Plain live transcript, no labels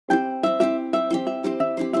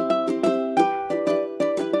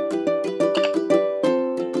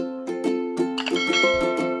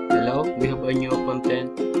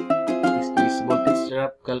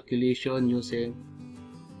calculation using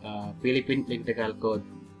Philippine electrical code.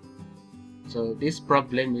 So this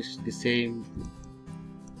problem is the same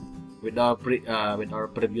with our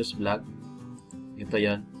previous vlog. Ito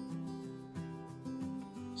yon.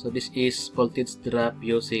 So this is voltage drop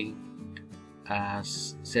using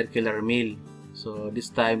circular mill. So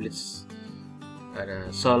this time let's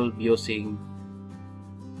solve using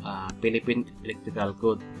Philippine electrical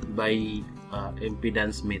code by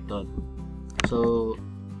impedance method. So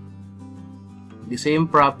the same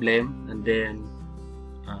problem and then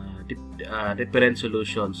different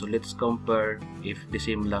solution. So let's compare if the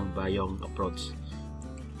same lang ba yung approach.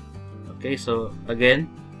 Okay, so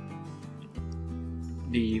again,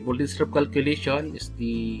 the voltage drop calculation is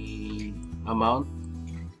the amount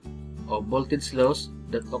of voltage loss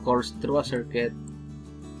that occurs through a circuit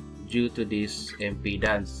due to this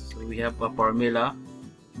impedance. So we have a formula,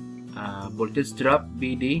 voltage drop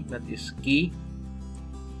VD, that is key,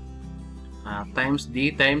 times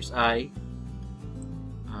D times I,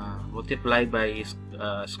 multiplied by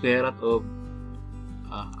square root of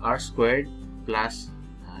R squared plus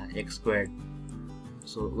X squared.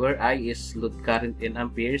 So where I is load current in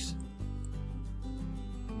amperes,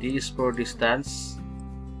 D is for distance,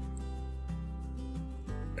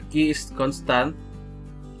 key is constant,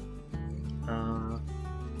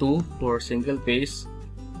 2 for single phase,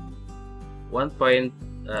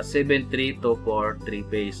 1.73 to for 3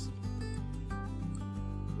 phase.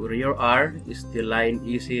 Where your R is the line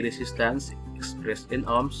AC resistance expressed in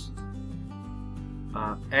ohms,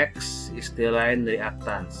 X is the line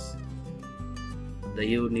reactance, the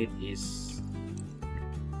unit is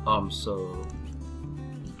ohms. So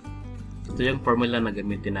ito yung formula na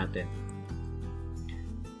gamitin natin.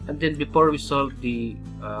 And then before we solve the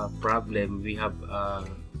problem, we have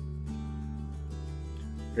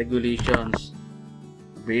regulations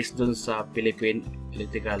based on sa Philippine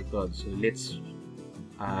electrical code. So let's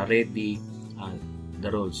read the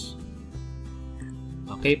rules.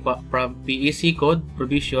 Okay, from PEC code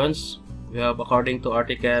provisions, we have according to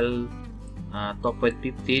article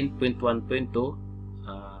 2.15.1.2,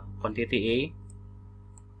 quantity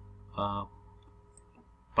A,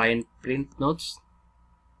 fine print notes.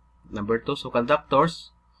 Number 2, so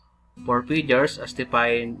conductors for figures as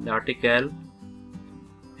defined in the article,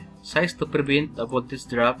 size to prevent a voltage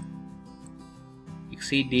drop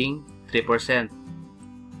exceeding 3%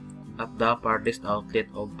 at the farthest outlet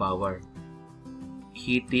of power,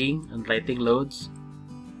 heating and lighting loads,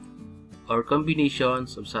 or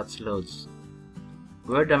combinations of such loads,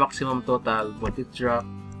 where the maximum total voltage drop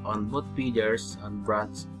on both feeders and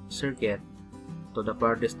branch circuit to the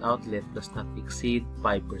farthest outlet does not exceed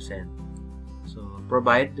 5%. So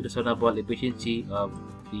provide reasonable efficiency of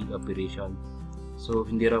the operation. So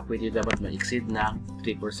hindi raw pwede dapat ma-exceed ng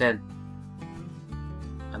 3%.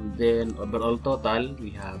 And then overall total,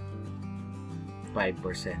 we have 5%.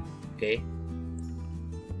 Okay?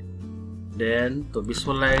 Then to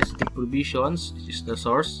visualize the provisions, this is the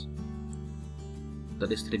source, the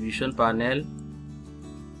distribution panel,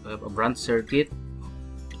 we have a branch circuit,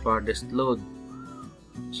 farthest load.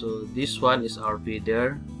 So this one is our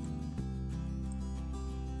feeder.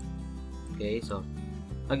 Okay, so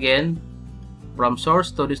again, from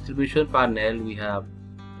source to distribution panel, we have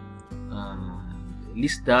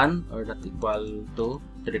less than or not equal to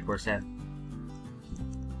 3%.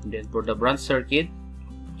 And then for the branch circuit,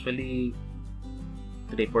 actually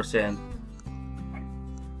 3%.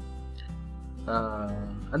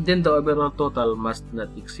 And then the overall total must not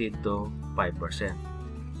exceed to 5%.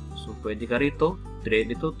 So pwede ka rito,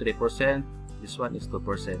 3%, this one is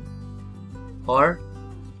 2%. Or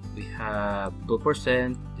we have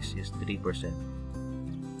 2%, this is 3%.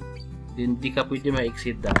 Then di ka pwede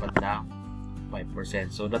ma-exceed dapat na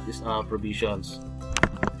 5%. So that is our provisions.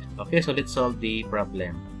 Okay, so let's solve the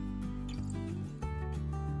problem.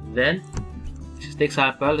 Then, this is the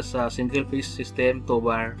example sa single phase system,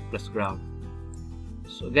 2-bar plus ground.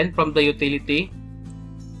 So again, from the utility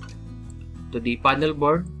to the panel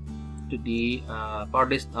board to the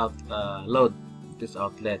farthest out load, this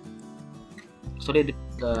outlet. So the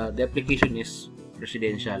application is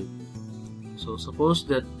residential. So suppose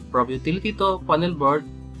that from utility to panel board,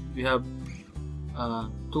 we have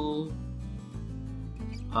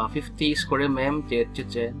 50 square mm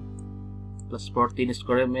THN plus 14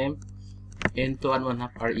 square mm and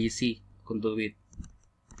 2.5 REC conduit.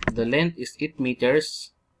 The length is 8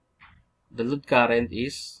 meters. The load current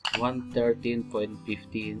is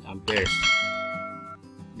 113.15 amperes.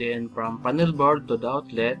 Then from panel board to the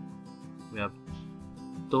outlet, we have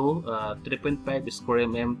 3.5 square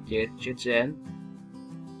mm THN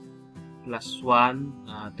plus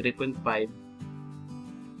 1 3.5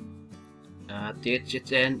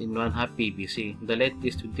 THHN in 1/2 PVC. The length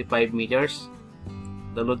is 25 meters.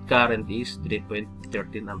 The load current is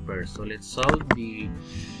 3.13 amperes. So let's solve the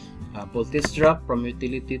voltage drop from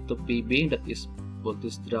utility to PB, that is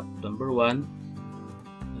voltage drop number 1,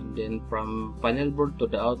 and then from panel board to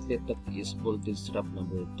the outlet, that is voltage drop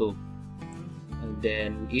number 2, and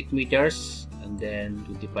then 8 meters and then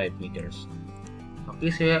 25 meters.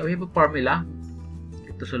 Okay, so we have a formula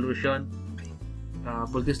to solution.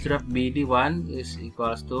 Voltage drop BD1 is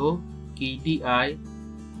equals to KDI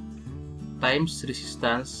times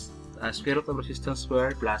resistance, square root of resistance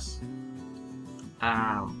square plus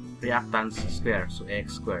reactance square, so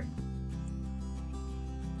X square.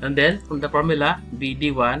 And then from the formula,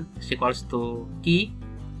 BD1 is equals to K,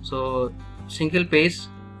 so single phase,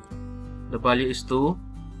 the value is 2,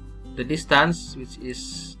 the distance, which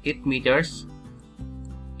is 8 meters,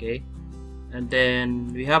 okay, and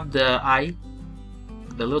then we have the I,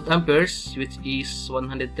 the load amperes, which is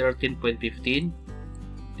 113.15,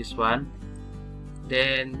 this one,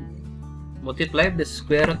 then multiply the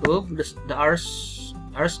square root of the R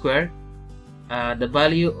square, the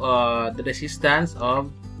value of the resistance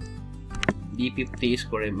of D50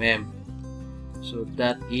 square mm. So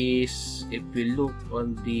that is, if we look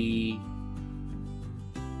on the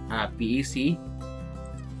PEC,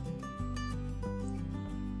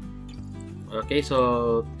 okay,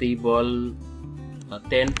 so table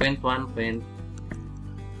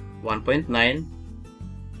 10.1.1.9,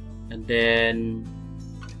 and then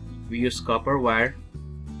we use copper wire.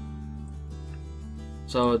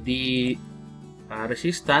 So the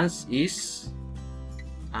resistance is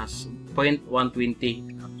as 0.120.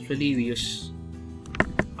 Actually, we use,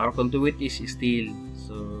 our conduit is steel,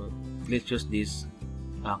 so let's use this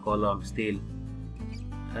column steel.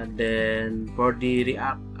 And then for the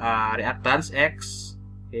reactance X,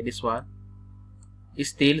 okay, this one is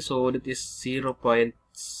steel, so that is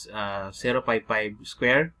 0.055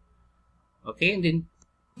 square. Okay, and then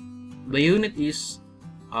the unit is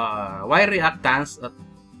wire reactance at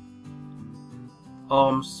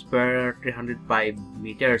ohms per 305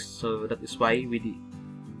 meters. So that is why we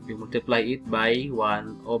multiply it by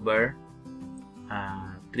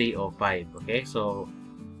 1/305. Okay, so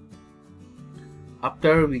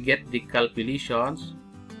after we get the calculations,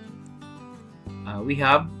 we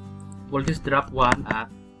have voltage drop 1 at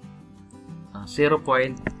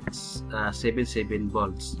 0.77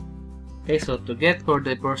 volts. Okay, so to get for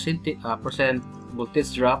the percent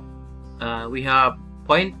voltage drop, we have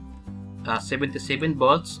 0.77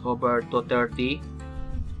 volts over 230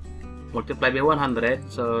 multiplied by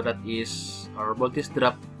 100, so that is our voltage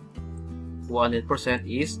drop 100%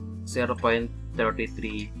 is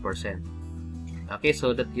 0.33%. Okay,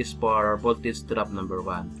 so that is for voltage drop number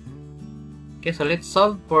 1. Okay, so let's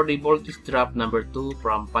solve for the voltage drop number 2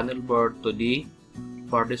 from panel board to the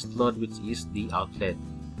farthest load, which is the outlet.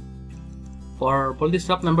 For voltage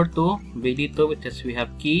drop number 2, BD2, which is we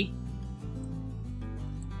have key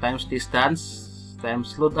times distance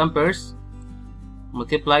times load amperes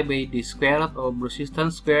multiplied by the square root of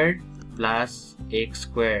resistance squared plus X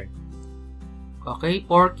squared. Okay,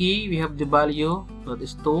 for key, we have the value, that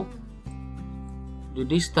is 2. The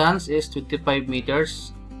distance is 25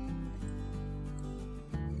 meters.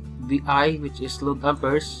 The I, which is load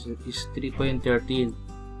amperes, is 3.13.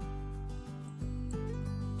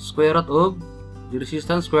 Square root of the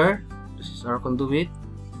resistance square, this is our conduit,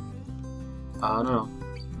 the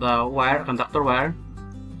wire, conductor wire.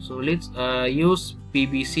 So let's use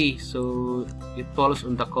PVC, so it falls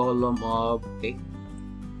on the column of, okay,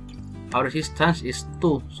 our resistance is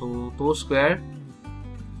 2, so 2 square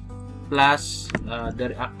plus the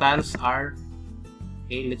reactance R.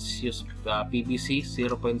 Okay, let's use PVC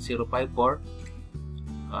 0.054,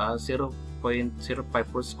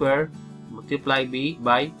 0.054 square multiply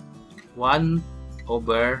by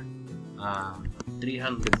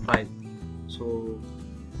 1/305. So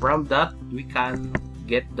from that we can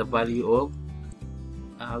get the value of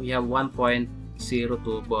we have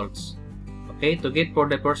 1.02 volts. Okay, to get for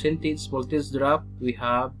the percentage voltage drop, we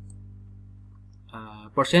have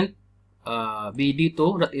percent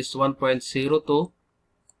BD2, that is 1.02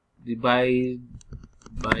 divided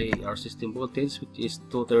by our system voltage, which is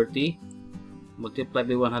 230 multiplied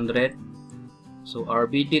by 100. So our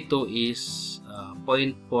BD2 is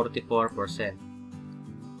 0.44%.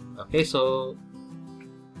 Okay, so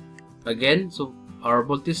again, so our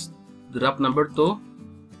voltage drop number 2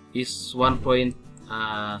 is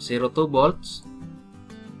 1.02 volts.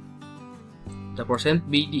 The percent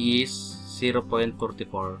BD is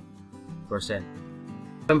 0.44%.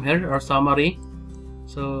 From here, our summary.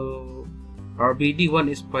 So our BD1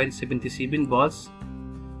 is 0.77 volts.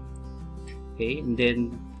 Okay, and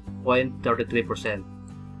then 0.33%.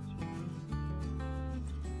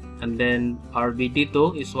 And then our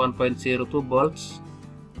BD2 is 1.02 volts,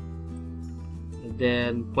 and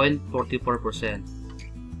then 0.44%.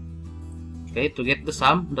 Okay, to get the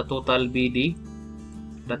sum, the total BD,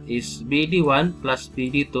 that is BD1 plus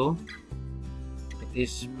BD2, that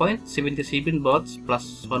is 0.77 volts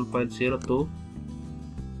plus 1.02.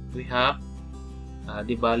 We have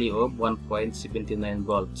the value of 1.79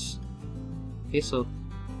 volts. Okay, so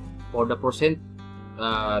for the percent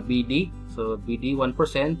BD, so BD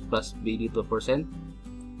 1% plus BD 2%.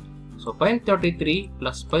 So 0.33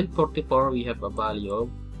 plus 0.44, we have a value of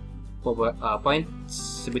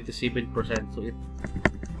 0.77%. So it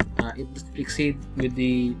exceed with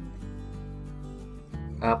the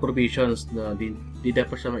provisions. The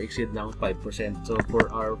deduction exceed ng 5%. So for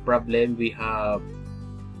our problem, we have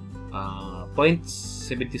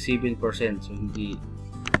 0.77%. So hindi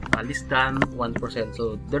less than 1%.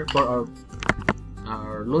 So therefore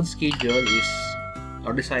our load schedule is,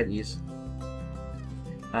 our design is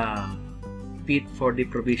fit for the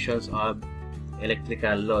provisions of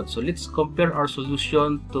electrical load. So let's compare our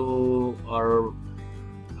solution to our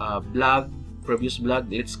previous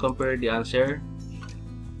blog. Let's compare the answer.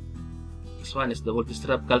 This one is the voltage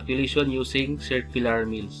drop calculation using circular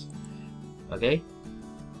mills. Okay.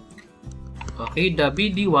 Okay, the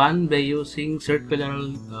BD1 by using circular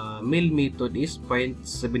mill method is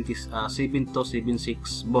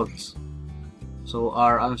 0.7276 volts. So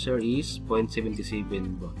our answer is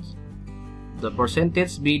 0.77 volts. The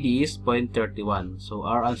percentage BD is 0.31. So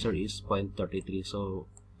our answer is 0.33. So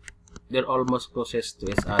they're almost closest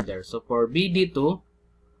to each other. So for BD2,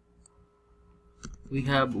 we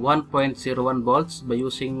have 1.01 volts by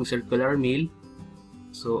using circular mill.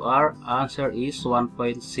 So our answer is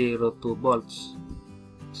 1.02 volts.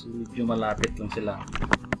 So medyo malapit lang sila.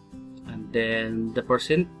 And then the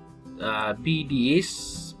percent BD is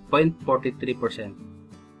 0.43%.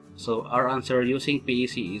 So our answer using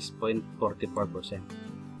PEC is 0.44%.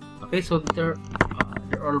 Okay, so they're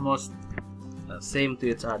almost same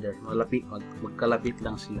to each other. Magkalapit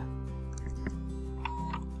lang sila.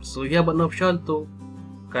 So you have an option to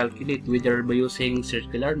calculate whether by using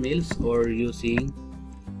circular mills or using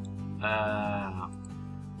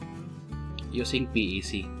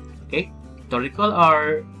PEC. Okay, to recall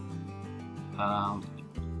our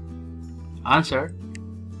answer.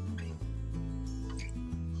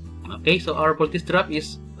 Okay, so our voltage drop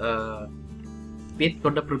is fit for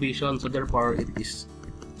the provision, so therefore it is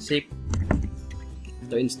safe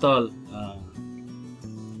to install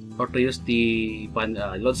or to use the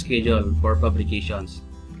load schedule for fabrications.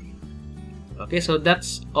 Okay, so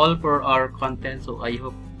that's all for our content. So I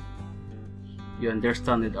hope you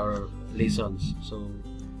understand with our lessons. So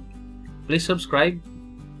please subscribe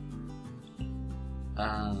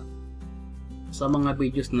sa mga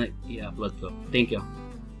videos na i-upload ko. Thank you.